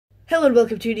Hello and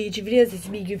welcome to the YouTube videos. This is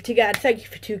me, Goof2God. Thank you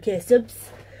for 2k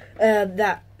subs.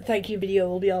 That thank you video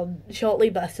will be on shortly,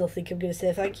 but I still think I'm going to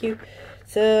say thank you.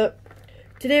 So,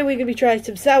 today we're going to be trying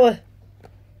some sour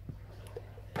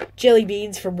jelly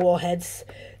beans from Warheads.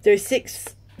 There's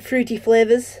 6 fruity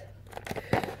flavours.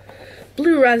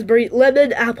 Blue raspberry,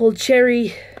 lemon, apple,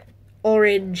 cherry,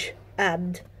 orange,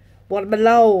 and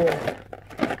watermelon.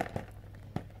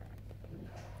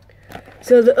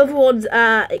 So the other ones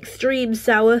are extreme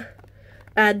sour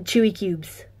and chewy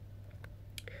cubes,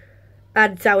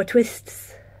 and sour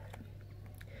twists,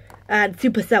 and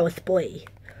super sour splay.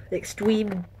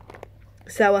 Extreme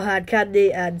sour hard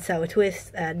candy and sour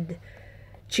twists and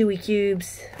chewy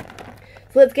cubes.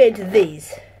 So let's get into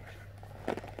these,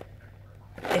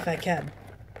 if I can.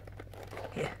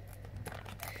 Yeah.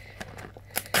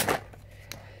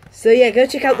 So yeah, go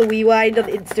check out the Rewind on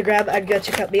Instagram and go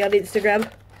check out me on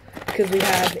Instagram, because we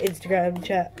have Instagram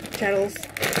channels.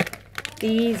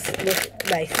 These look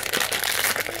nice.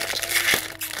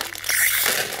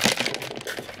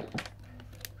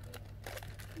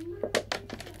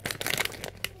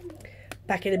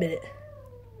 Back in a minute.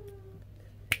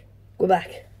 Go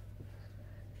back.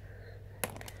 I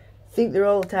think they're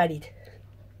all tidied.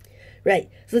 Right,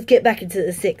 so let's get back into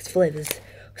the 6 flavours.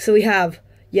 So we have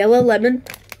yellow lemon,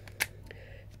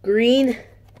 green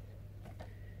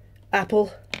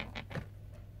apple,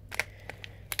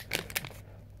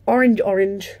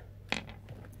 orange,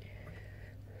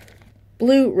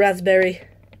 blue raspberry,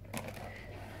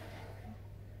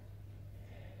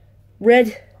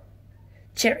 red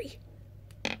cherry,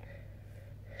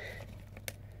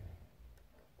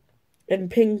 and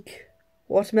pink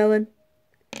watermelon,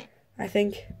 I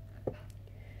think.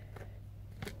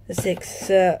 The 6.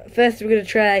 So first we're going to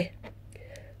try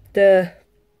the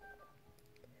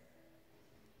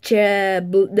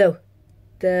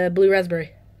blue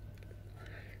raspberry.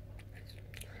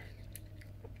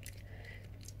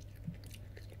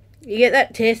 You get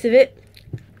that taste of it,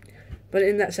 but it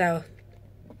isn't that sour.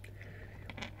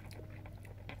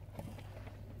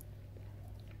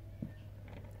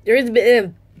 There is a bit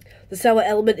of the sour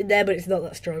element in there, but it's not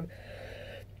that strong.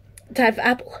 Time for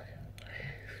apple.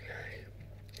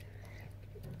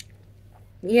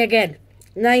 Yeah, again,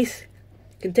 nice.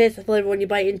 You can taste the flavour when you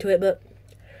bite into it, but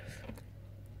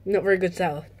not very good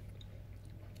sour.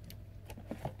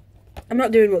 I'm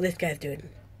not doing what this guy's doing,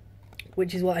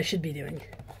 which is what I should be doing.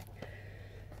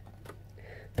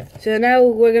 So now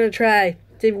we're going to try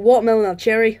either watermelon or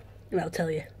cherry, and I'll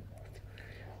tell you.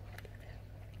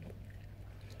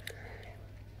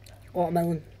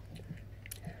 Watermelon.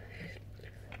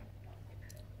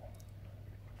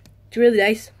 It's really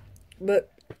nice,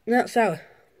 but not sour.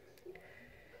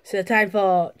 So time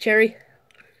for cherry.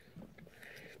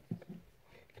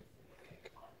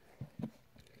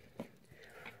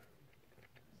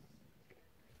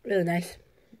 Really nice.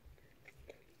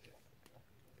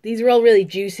 These are all really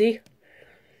juicy,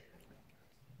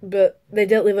 but they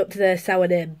don't live up to their sour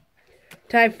name.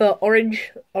 Time for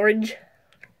orange.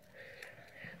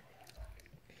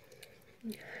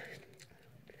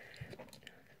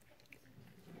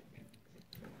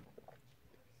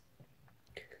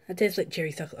 That tastes like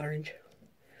cherry chocolate orange.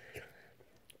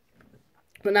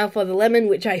 But now for the lemon,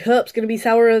 which I hope is going to be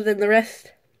sourer than the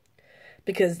rest,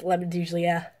 because lemons usually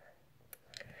are.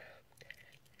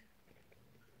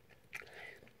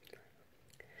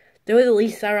 They were the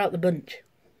least sour out the bunch.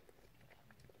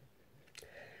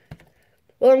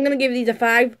 Well, I'm going to give these a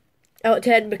 5 out of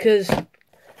 10 because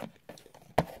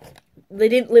they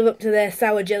didn't live up to their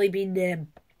sour jelly bean name.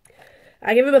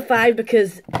 I give them a 5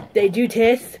 because they do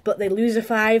taste, but they lose a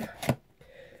 5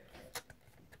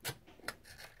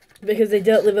 because they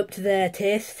don't live up to their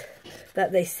taste.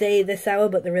 That they say they're sour,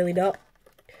 but they're really not.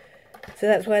 So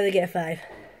that's why they get a 5.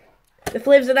 The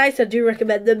flavours are nice. I do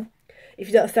recommend them if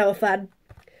you're not a sour fan,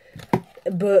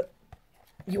 but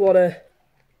you want to,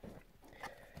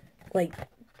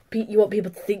 you want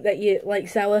people to think that you like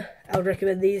sour. I would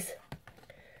recommend these.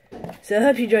 So I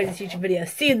hope you enjoyed this YouTube video.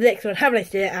 See you in the next one. Have a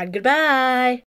nice day and goodbye.